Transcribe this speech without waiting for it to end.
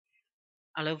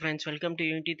Hello friends, welcome to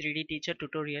Unity 3D teacher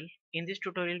tutorial. In this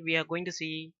tutorial we are going to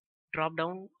see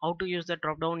Dropdown, how to use the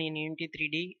Dropdown in Unity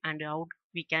 3D and how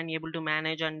we can able to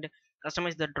manage and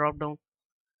customize the Dropdown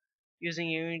using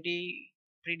Unity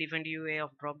predefined UI of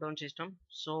Dropdown system.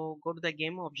 So go to the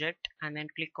game object and then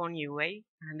click on UI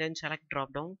and then select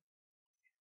Dropdown.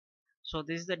 So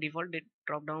this is the default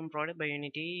Dropdown provided by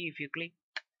Unity. If you click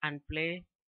and play,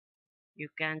 you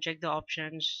can check the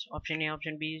options, option A,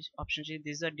 option B, option C.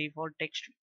 This is the default text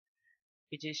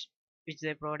which is which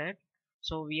they provided.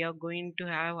 So we are going to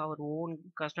have our own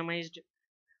customized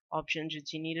options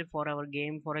which is needed for our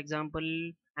game. For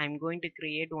example, I'm going to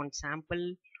create one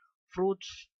sample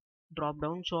fruits drop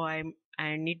down. So I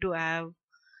need to have,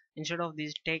 instead of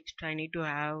this text, I need to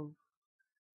have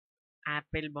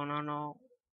apple, banana,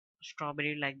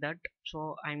 strawberry, like that.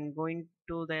 So I'm going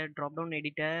to the drop down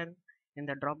editor. In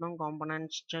the drop down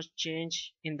components, just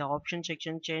change in the option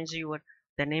section, change your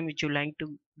the name which you like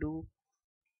to do.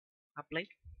 Apply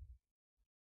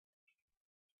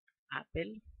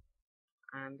apple,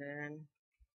 and then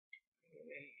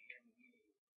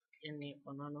in a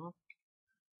banana,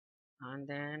 and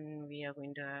then we are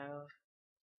going to have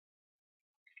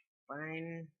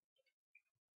pine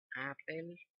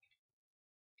apple.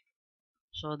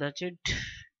 So that's it.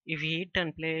 If you hit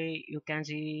and play, you can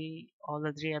see all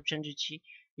the three options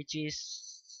which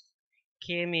is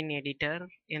came in editor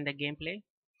in the gameplay.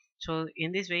 So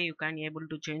in this way you can able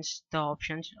to change the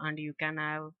options and you can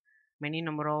have many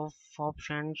number of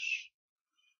options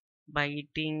by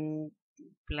hitting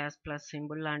plus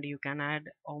symbol, and you can add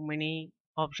how many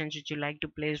options which you like to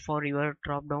place for your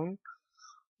drop down.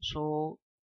 So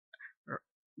r-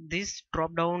 this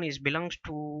drop down is belongs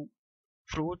to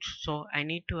fruits, so I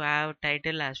need to have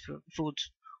title as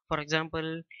fruits. For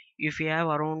example, if you have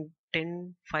around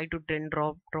 5 to 10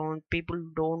 drop down, people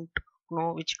don't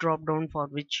know which drop down for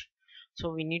which,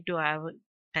 so we need to have a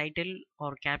title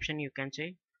or caption, you can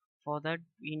say. For that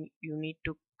you need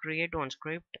to create one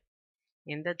script.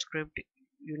 In that script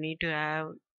you need to have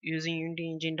using unity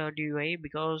engine.ui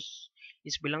because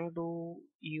it's belong to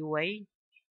UI.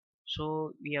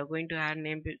 So we are going to add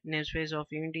namespace of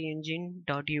unity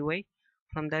engine.ui.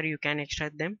 From there you can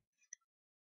extract them.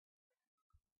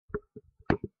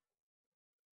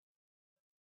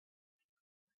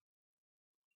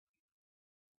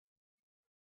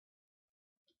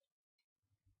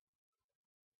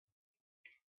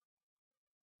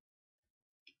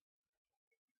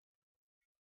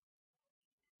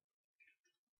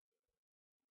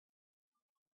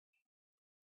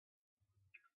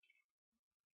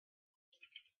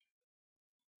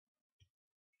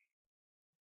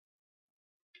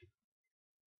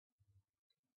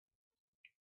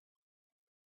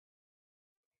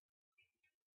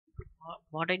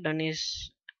 What I done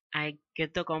is I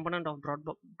get the component of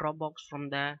Dropbox from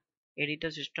the editor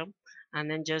system and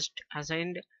then just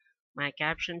assigned my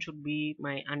caption should be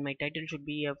my and my title should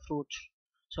be a fruits.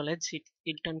 So let's hit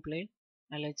it and play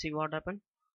and let's see what happen.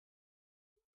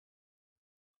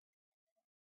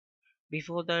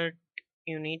 Before that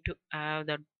you need to have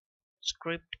the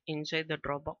script inside the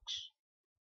Dropbox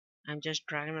and just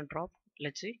drag and drop.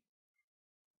 Let's see.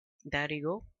 There you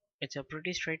go. It's a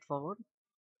pretty straightforward.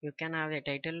 You can have a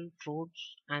title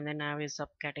fruits and then have a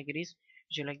subcategories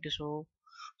which you like to show.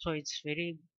 So it's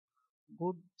very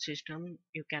good system.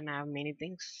 You can have many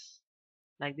things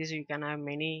like this. You can have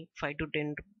many 5 to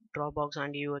 10 dropbox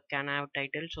and you can have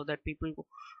title so that people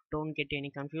don't get any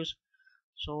confused.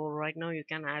 So right now you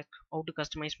can ask how to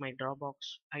customize my dropbox.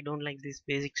 I don't like this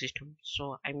basic system,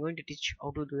 so I'm going to teach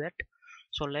how to do that.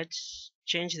 So let's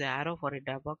change the arrow for a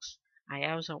dropbox. I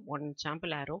have some one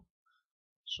sample arrow.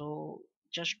 So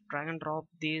just drag and drop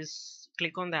this,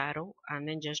 click on the arrow and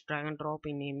then just drag and drop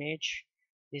in image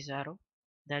this arrow.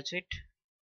 That's it.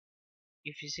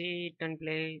 If you see it and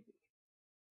play,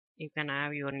 you can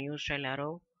have your new style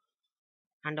arrow.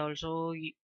 And also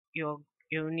you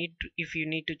you need to, if you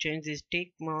need to change this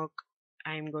tick mark,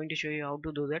 I am going to show you how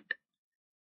to do that.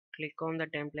 Click on the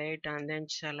template and then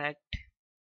select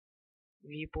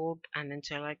viewport and then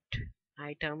select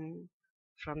item.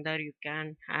 From there you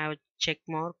can have check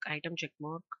mark, item check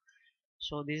mark.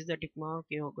 So this is the tick mark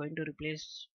you are going to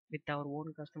replace with our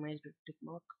own customized tick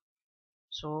mark.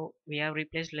 So we have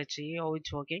replaced. Let's see how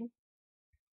it's working.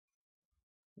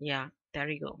 Yeah,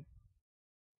 there you go.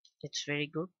 It's very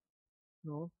good.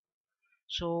 No.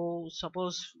 So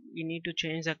suppose we need to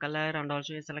change the color and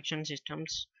also the selection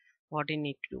systems. What you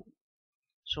need to do?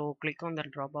 So click on the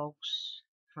Dropbox.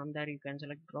 From there you can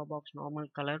select Dropbox normal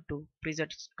color to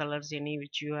preset colors any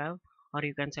which you have, or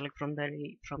you can select from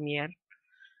here.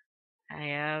 I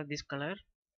have this color.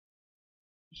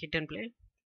 Hit and play.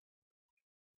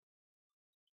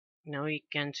 Now you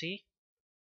can see.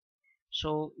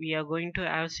 So we are going to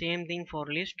have same thing for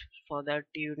list. For that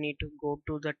you need to go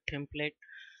to the template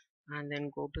and then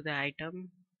go to the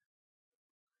item.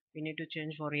 We need to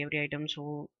change for every item,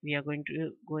 so we are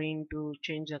going to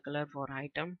change the color for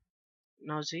item.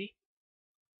 Now see,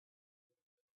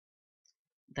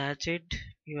 that's it.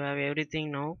 You have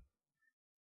everything now.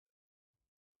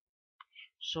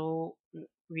 So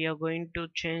we are going to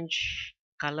change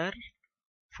color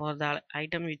for the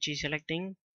item which is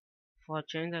selecting. For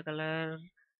change the color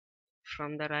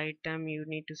from the item, you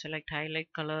need to select highlight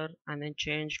color and then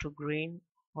change to green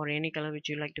or any color which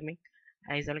you like to make.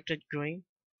 I selected green.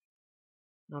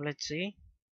 Now let's see.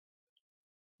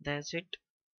 That's it.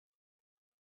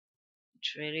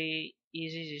 It's very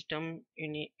easy system.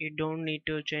 You don't need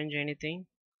to change anything.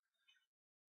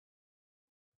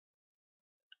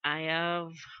 I have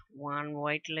one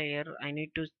white layer. I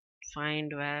need to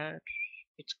find where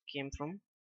it came from.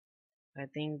 I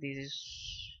think this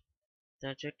is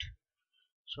that's it.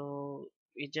 So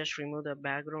we just remove the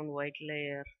background white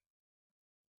layer.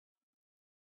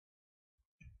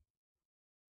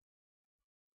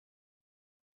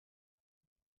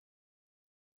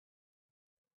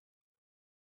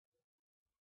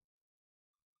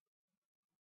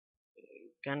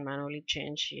 Can manually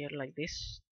change here like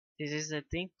this. This is the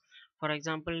thing. For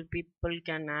example, people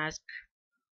can ask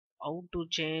how to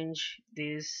change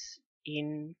this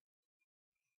in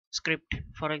script.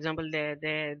 For example,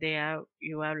 they have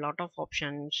you have lot of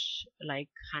options like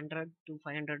 100 to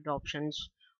 500 options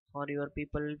for your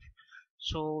people.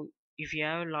 So if you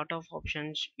have a lot of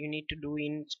options, you need to do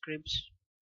in scripts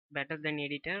better than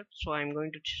editor. So I'm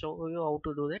going to show you how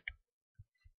to do that.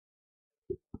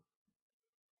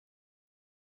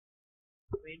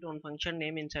 Wait on function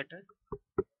name inserter.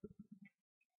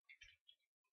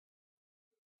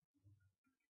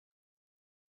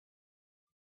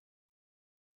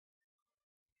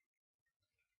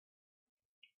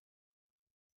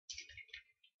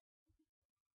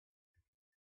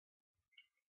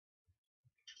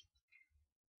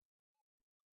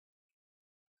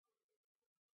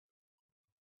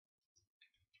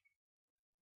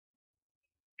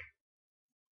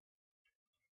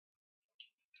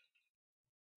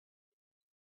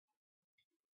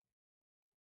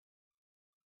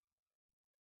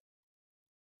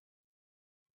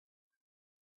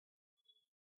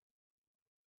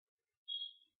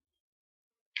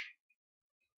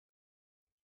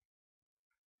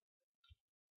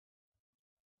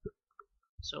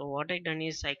 So what I done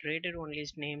is I created one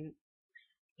list name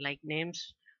like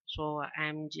names. So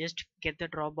I'm just get the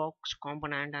Dropbox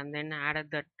component and then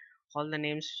added that all the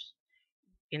names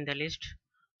in the list.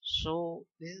 So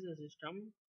this is the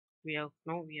system. We are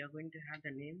going to have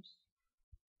the names.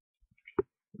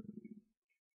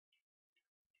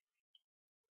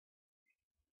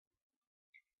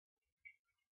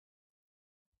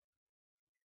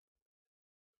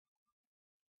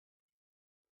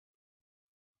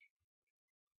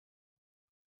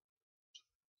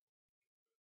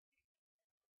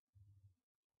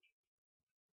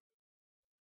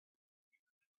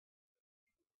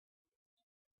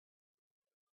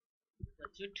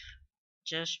 That's it.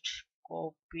 Just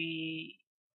copy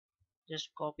just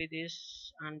copy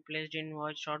this and placed in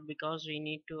void start because we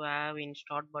need to have in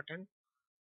start button.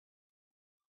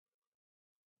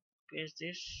 Paste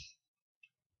this.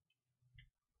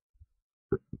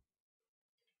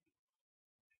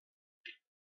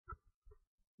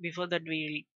 Before that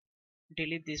we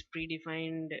delete this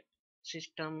predefined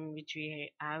system which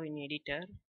we have in editor.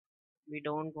 We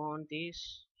don't want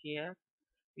this here.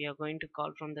 We are going to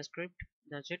call from the script.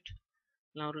 That's it.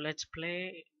 Now let's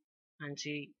play and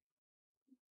see.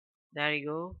 There you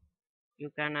go.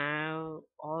 You can have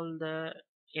all the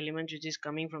elements which is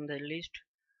coming from the list,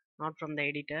 not from the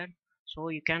editor. So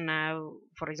you can have,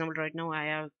 for example, right now I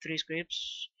have three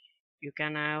scripts. You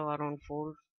can have around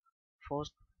four,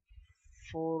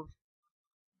 four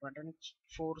buttons,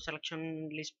 four selection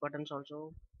list buttons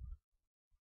also.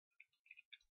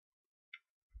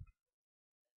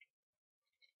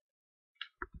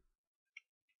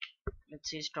 Let's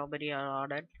see, strawberry are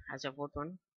ordered as a fourth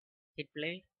one. Hit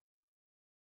play.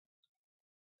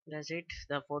 That's it.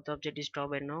 The fourth object is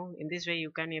strawberry now. In this way, you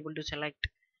can able to select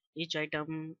each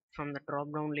item from the drop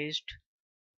down list.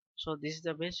 So this is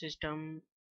the best system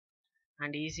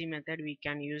and easy method we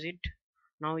can use it.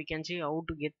 Now we can see how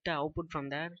to get the output from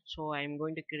there. So I'm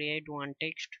going to create one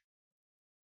text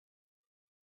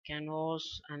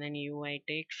canvas and then UI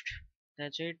text.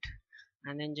 That's it.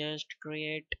 And then just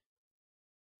create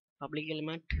public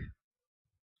element.